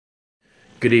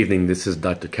Good evening, this is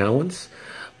Dr. Cowans,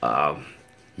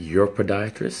 your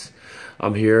podiatrist.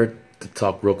 I'm here to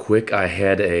talk real quick. I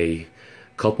had a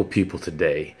couple people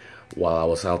today while I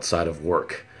was outside of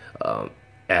work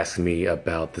ask me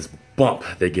about this bump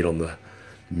they get on the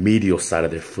medial side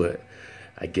of their foot.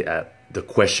 The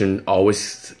question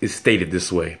always is stated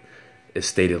this way. It's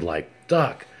stated like,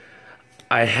 Doc,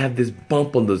 I have this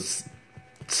bump on the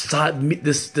side,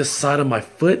 this side of my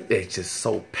foot. It's just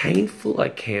so painful. I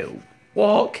can't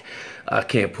walk. I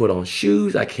can't put on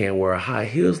shoes. I can't wear high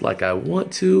heels like I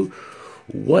want to.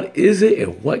 What is it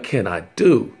and what can I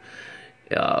do?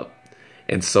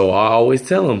 And so I always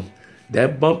tell them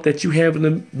that bump that you have in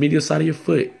the medial side of your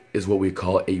foot is what we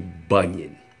call a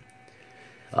bunion.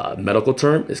 Medical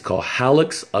term is called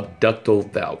hallux abductor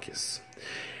valgus.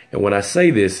 And when I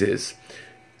say this is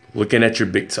looking at your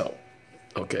big toe.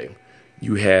 Okay,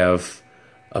 you have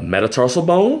a metatarsal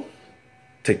bone.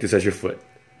 Take this as your foot.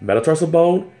 Metatarsal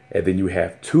bone, and then you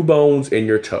have two bones in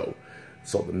your toe.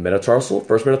 So the metatarsal,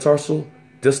 first metatarsal,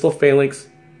 distal phalanx,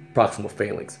 proximal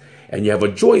phalanx. And you have a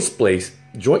joint space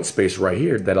right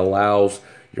here that allows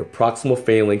your proximal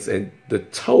phalanx and the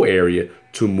toe area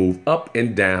to move up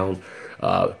and down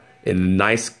in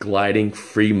nice gliding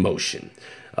free motion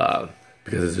because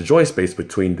there's a joint space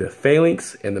between the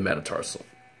phalanx and the metatarsal.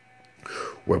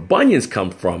 Where bunions come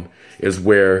from is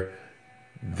where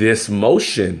this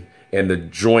motion and the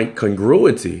joint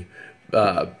congruity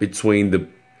between the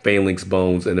phalanx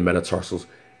bones and the metatarsals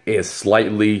is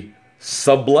slightly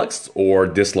subluxed or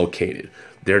dislocated.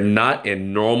 They're not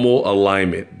in normal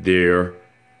alignment. They're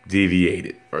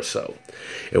deviated or so.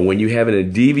 And when you have a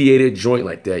deviated joint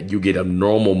like that, you get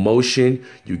abnormal motion,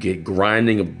 you get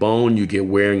grinding of bone, you get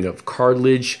wearing of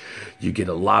cartilage, you get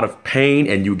a lot of pain,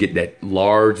 and you get that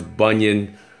large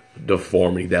bunion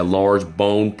deformity, that large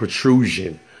bone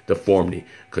protrusion deformity,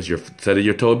 because instead of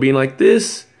your toe being like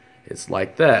this, it's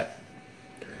like that.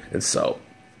 And so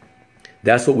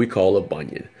that's what we call a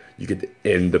bunion.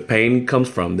 And the pain comes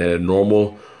from that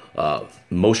abnormal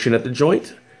motion at the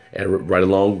joint, and right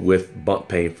along with bump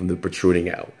pain from the protruding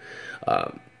out.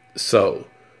 So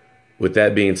with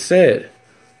that being said,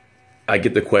 I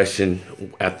get the question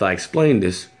after I explain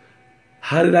this,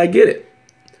 how did I get it?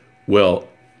 Well,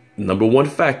 number one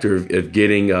factor of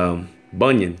getting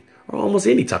bunion, or almost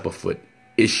any type of foot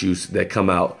issues that come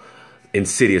out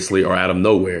insidiously or out of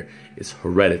nowhere, is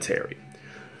hereditary.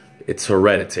 It's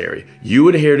hereditary. You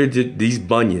inherited these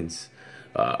bunions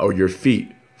or your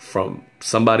feet from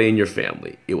somebody in your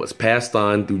family. It was passed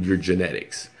on through your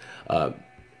genetics. I'm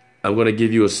going to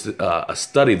give you a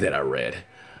study that I read.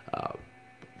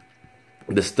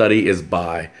 The study is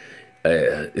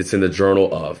it's in the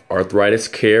Journal of Arthritis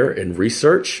Care and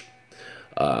Research.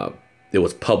 It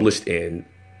was published in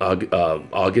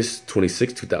August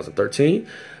 26, 2013.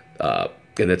 And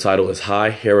the title is High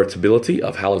Heritability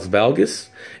of Hallux Valgus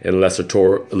and Lesser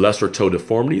Toe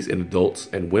Deformities in Adults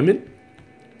and Women.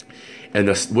 And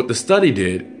what the study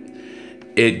did,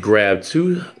 it grabbed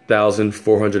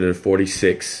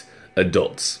 2,446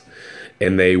 adults,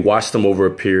 and they watched them over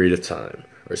a period of time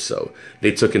or so.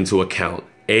 They took into account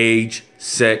age,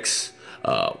 sex,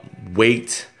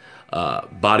 weight,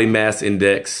 body mass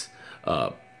index,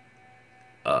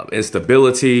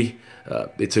 instability.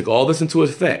 They took all this into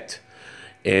effect.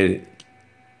 And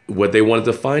what they wanted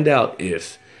to find out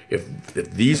if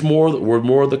these were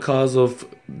more the cause of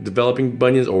developing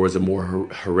bunions, or was it more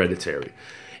hereditary?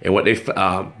 And what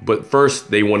but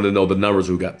first they wanted to know the numbers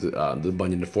who got the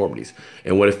bunion deformities.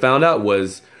 And what it found out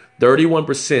was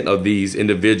 31% of these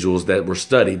individuals that were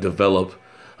studied developed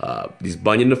these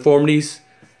bunion deformities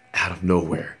out of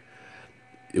nowhere.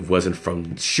 It wasn't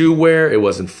from shoe wear. It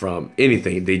wasn't from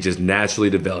anything. They just naturally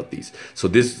developed these. So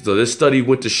this study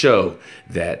went to show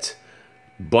that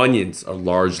bunions are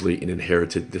largely an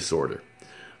inherited disorder.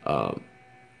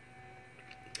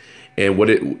 And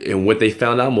what they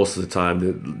found out most of the time,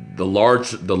 the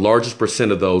largest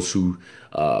percent of those who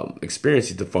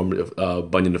experienced these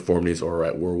bunion deformities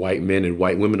were white men and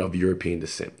white women of European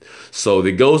descent. So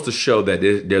it goes to show that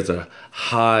there's a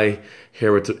high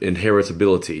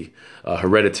inheritability,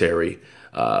 hereditary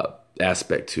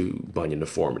aspect to bunion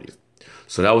deformities.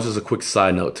 So that was just a quick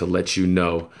side note to let you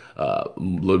know a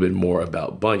little bit more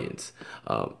about bunions.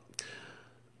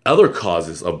 Other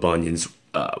causes of bunions,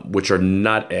 which are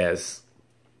not as,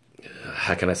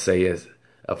 how can I say, as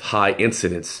of high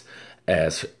incidence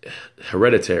as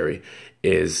hereditary,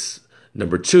 is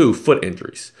number two, foot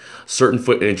injuries. Certain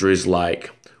foot injuries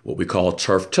like what we call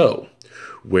turf toe,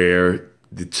 where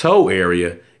the toe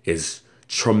area is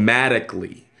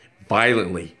traumatically,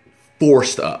 violently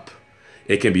forced up.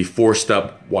 it can be forced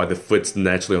up while the foot's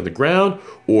naturally on the ground,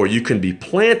 or you can be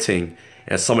planting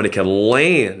and somebody can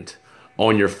land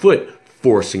on your foot,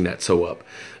 forcing that toe up.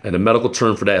 And the medical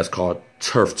term for that is called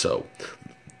turf toe.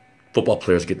 Football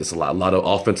players get this a lot. A lot of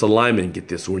offensive linemen get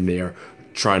this when they're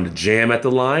trying to jam at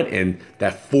the line, and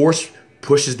that force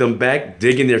pushes them back,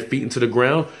 digging their feet into the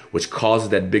ground, which causes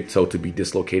that big toe to be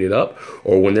dislocated up,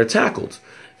 or when they're tackled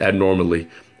abnormally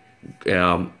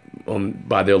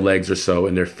by their legs or so,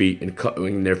 and their feet,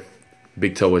 and their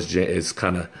big toe is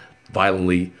kind of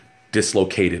violently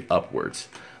dislocated upwards.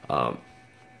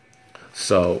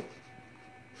 So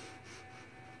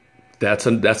that's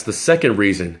the second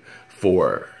reason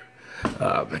for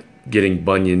getting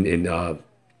bunion and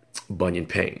bunion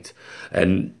pains.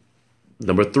 And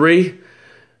number 3,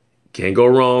 can't go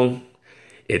wrong.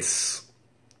 It's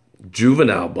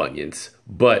juvenile bunions,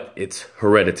 but it's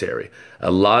hereditary.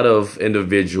 A lot of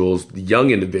individuals, young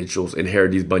individuals,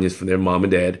 inherit these bunions from their mom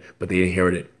and dad, but they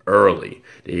inherit it early.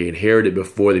 They inherit it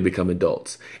before they become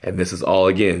adults. And this is all,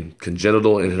 again,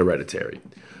 congenital and hereditary.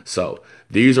 So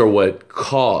these are what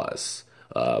cause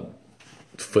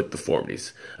foot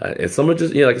deformities. And some are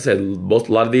just, like I said, a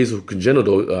lot of these are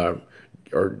congenital,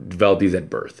 or develop these at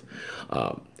birth.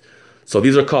 So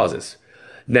these are causes.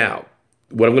 Now,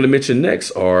 what I'm going to mention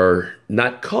next are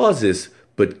not causes,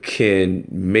 but can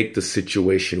make the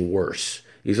situation worse.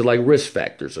 These are like risk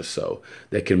factors or so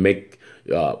that can make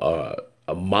a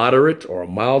moderate or a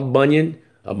mild bunion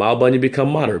become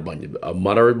moderate bunion, a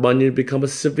moderate bunion become a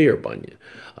severe bunion.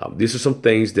 These are some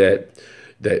things that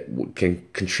can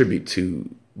contribute to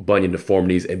bunion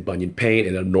deformities and bunion pain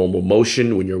and abnormal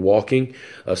motion when you're walking.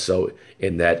 So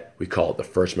in that, we call it the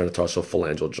first metatarsal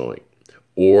phalangeal joint,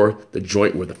 or the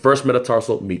joint where the first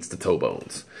metatarsal meets the toe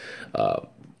bones.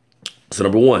 So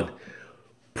number 1,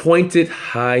 pointed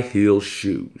high heel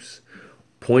shoes.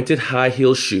 Pointed high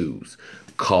heel shoes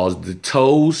cause the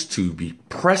toes to be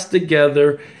pressed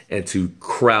together and to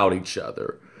crowd each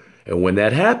other. And when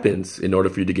that happens, in order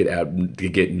for you to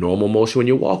get normal motion when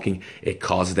you're walking, it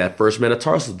causes that first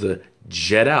metatarsal to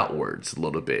jet outwards a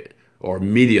little bit, or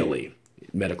medially,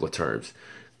 medical terms,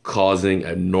 causing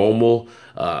a normal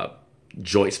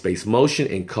joint space motion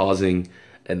and causing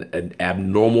an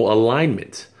abnormal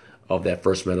alignment of that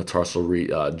first metatarsal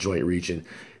joint region,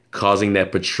 causing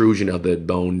that protrusion of the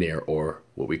bone there, or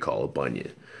what we call a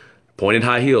bunion. Pointed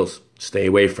high heels, stay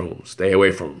away from them. Stay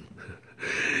away from them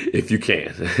if you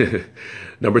can.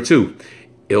 Number 2,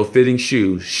 ill-fitting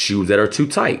shoes. Shoes that are too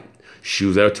tight,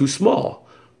 shoes that are too small,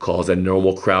 cause a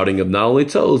normal crowding of not only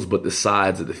toes, but the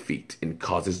sides of the feet, and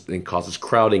causes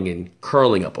crowding and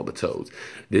curling up on the toes.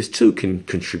 This too can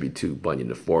contribute to bunion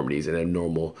deformities and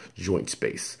abnormal joint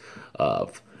space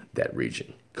of that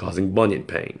region, causing bunion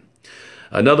pain.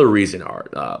 Another reason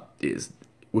is,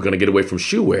 we're going to get away from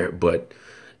shoe wear, but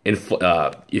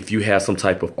if you have some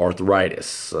type of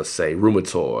arthritis, let's say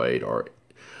rheumatoid or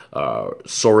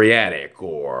psoriatic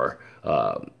or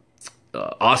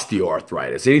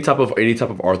osteoarthritis, any type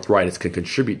of arthritis can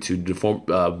contribute to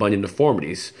bunion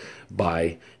deformities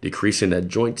by decreasing that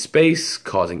joint space,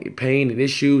 causing pain and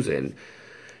issues. And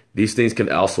these things can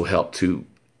also help to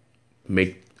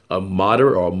make a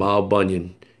moderate or a mild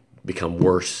bunion become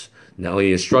worse, not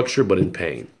only in structure but in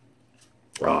pain.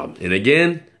 And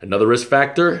again, another risk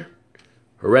factor,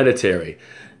 hereditary.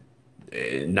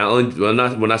 Not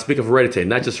only when I speak of hereditary,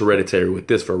 not just hereditary with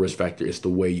this for a risk factor, it's the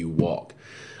way you walk.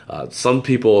 Some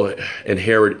people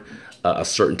inherit a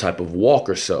certain type of walk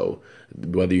or so,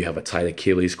 whether you have a tight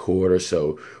Achilles cord or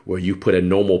so, where you put a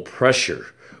normal pressure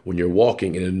when you're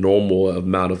walking in an abnormal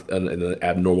amount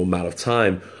of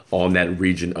time on that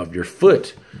region of your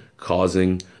foot,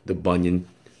 causing the bunion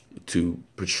to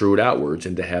protrude outwards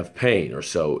and to have pain or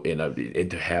so,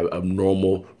 and to have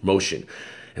abnormal motion.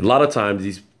 And a lot of times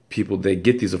these people, they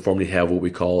get these deformities, have what we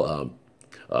call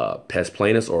pes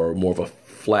planus, or more of a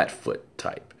flat foot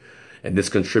type. And this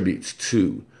contributes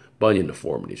to bunion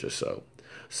deformities or so.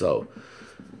 So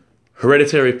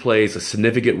hereditary plays a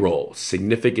significant role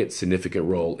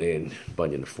in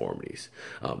bunion deformities.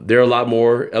 There are a lot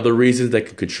more other reasons that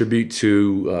can contribute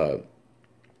to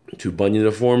bunion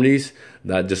deformities,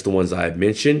 not just the ones I have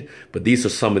mentioned, but these are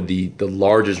some of the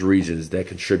largest reasons that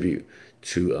contribute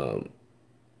to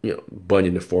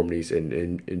bunion deformities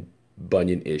and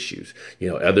bunion issues.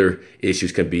 Other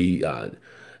issues can be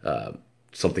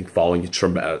something falling,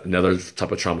 another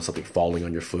type of trauma, something falling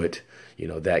on your foot.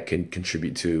 That can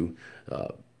contribute to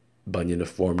bunion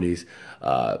deformities.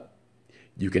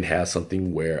 You can have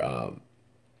something where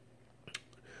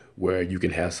you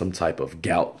can have some type of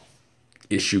gout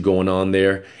issue going on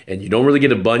there, and you don't really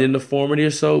get a bunion deformity or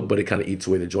so, but it kind of eats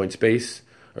away the joint space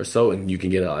or so, and you can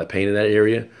get a lot of pain in that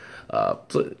area.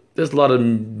 So there's a lot of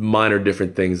minor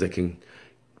different things that can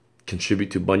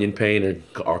contribute to bunion pain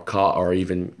or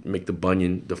even make the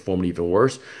bunion deformity even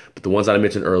worse. But the ones that I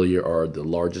mentioned earlier are the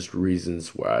largest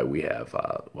reasons why we have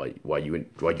why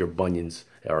your bunions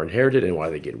are inherited and why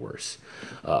they get worse.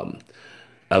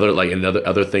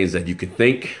 Other things that you can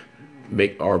think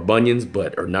are bunions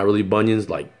but are not really bunions,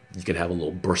 like you can have a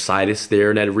little bursitis there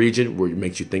in that region where it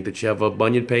makes you think that you have a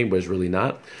bunion pain, but it's really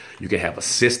not. You can have a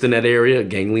cyst in that area, a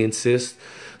ganglion cyst.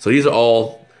 So these are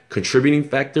all contributing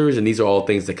factors, and these are all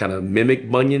things that kind of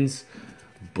mimic bunions.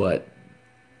 But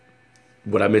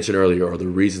what I mentioned earlier are the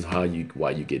reasons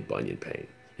why you get bunion pain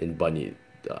and bunion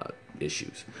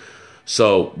issues.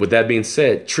 So with that being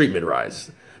said, treatment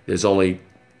rise. There's only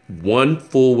one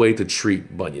full way to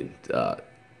treat bunion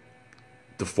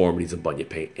deformities and bunion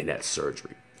pain, and that's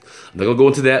surgery. I'm not gonna go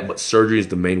into that, but surgery is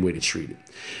the main way to treat it.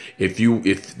 If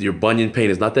your bunion pain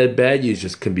is not that bad, you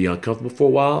just can be uncomfortable for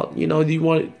a while, you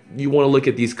want to look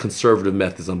at these conservative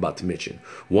methods I'm about to mention.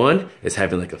 One is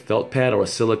having like a felt pad or a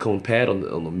silicone pad on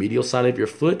the medial side of your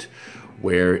foot,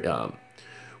 where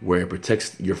it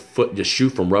protects your shoe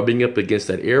from rubbing up against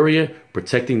that area,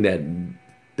 protecting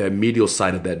that medial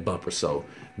side of that bumper, so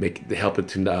help it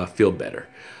to feel better.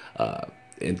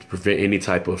 And to prevent any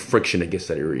type of friction against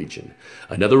that region.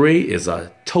 Another way is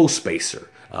a toe spacer,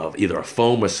 of either a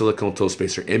foam or silicone toe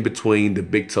spacer in between the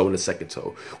big toe and the second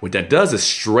toe. What that does is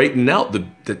straighten out the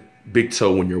big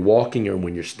toe when you're walking or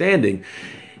when you're standing,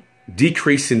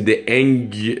 decreasing the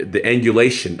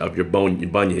angulation of your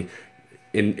bunion.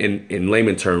 In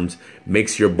layman terms,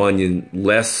 makes your bunion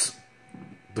less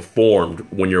deformed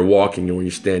when you're walking and when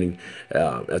you're standing,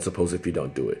 as opposed to if you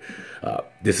don't do it.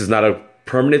 This is not a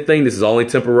permanent thing. This is only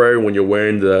temporary when you're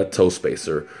wearing the toe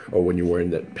spacer or when you're wearing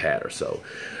the pad or so.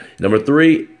 Number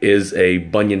 3 is a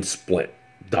bunion splint,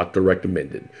 doctor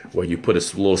recommended, where you put a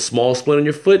little small splint on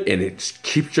your foot and it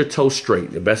keeps your toe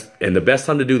straight. The best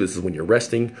time to do this is when you're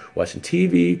resting, watching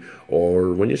TV,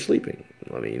 or when you're sleeping.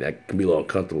 I mean, that can be a little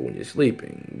uncomfortable when you're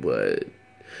sleeping, but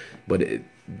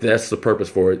that's the purpose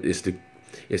for it, is to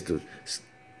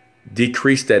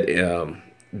decrease that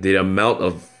the amount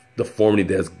of deformity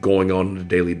that's going on a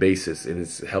daily basis, and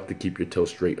it's helped to keep your toe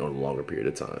straight on a longer period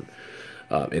of time.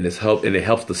 And it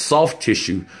helps the soft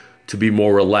tissue to be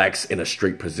more relaxed in a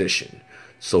straight position,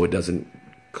 so it doesn't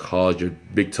cause your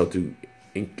big toe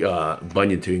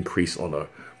bunion to increase on a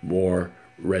more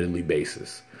readily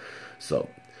basis. So,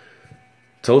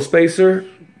 toe spacer,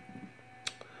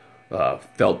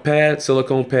 felt pad,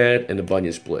 silicone pad, and the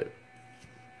bunion split.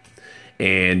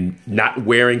 And not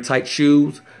wearing tight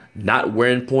shoes, not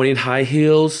wearing pointing high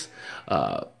heels,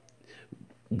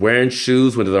 wearing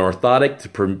shoes when they're orthotic to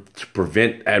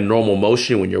prevent abnormal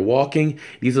motion when you're walking.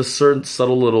 These are certain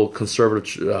subtle little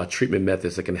conservative treatment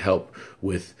methods that can help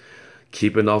with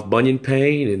keeping off bunion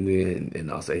pain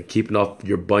and also keeping off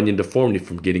your bunion deformity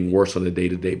from getting worse on a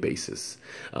day-to-day basis.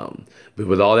 But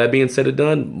with all that being said and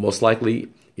done, most likely,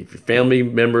 if your family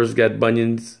members got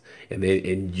bunions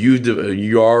and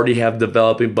you already have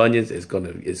developing bunions, it's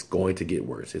going to get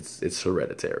worse. It's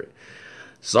hereditary.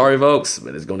 Sorry, folks,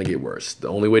 but it's going to get worse. The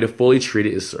only way to fully treat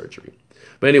it is surgery.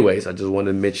 But anyways, I just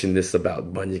wanted to mention this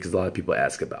about bunions because a lot of people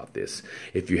ask about this.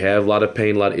 If you have a lot of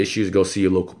pain, a lot of issues, go see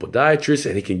your local podiatrist,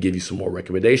 and he can give you some more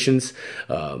recommendations.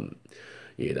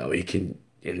 He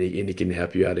can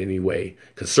help you out anyway,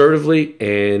 conservatively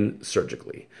and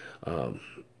surgically.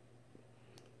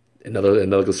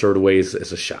 Another conservative way is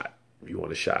a shot. If you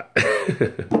want a shot.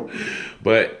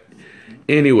 But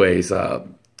anyways,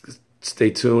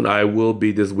 stay tuned. I will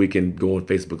be this weekend going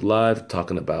Facebook Live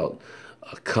talking about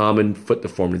common foot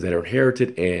deformities that are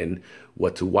inherited and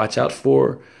what to watch out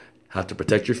for, how to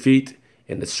protect your feet,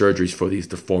 and the surgeries for these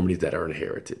deformities that are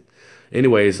inherited.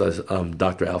 Anyways, I'm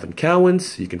Dr. Alvin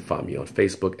Cowans. You can find me on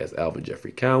Facebook as Alvin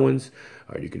Jeffrey Cowans,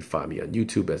 or you can find me on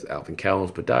YouTube as Alvin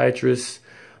Cowans Podiatrist.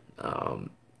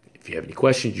 If you have any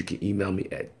questions, you can email me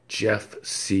at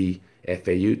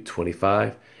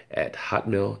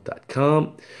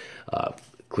jeffcfau25@hotmail.com.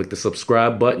 Click the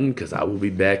subscribe button because I will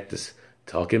be back just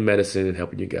talking medicine and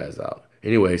helping you guys out.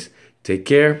 Anyways, take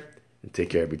care and take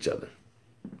care of each other.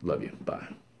 Love you. Bye.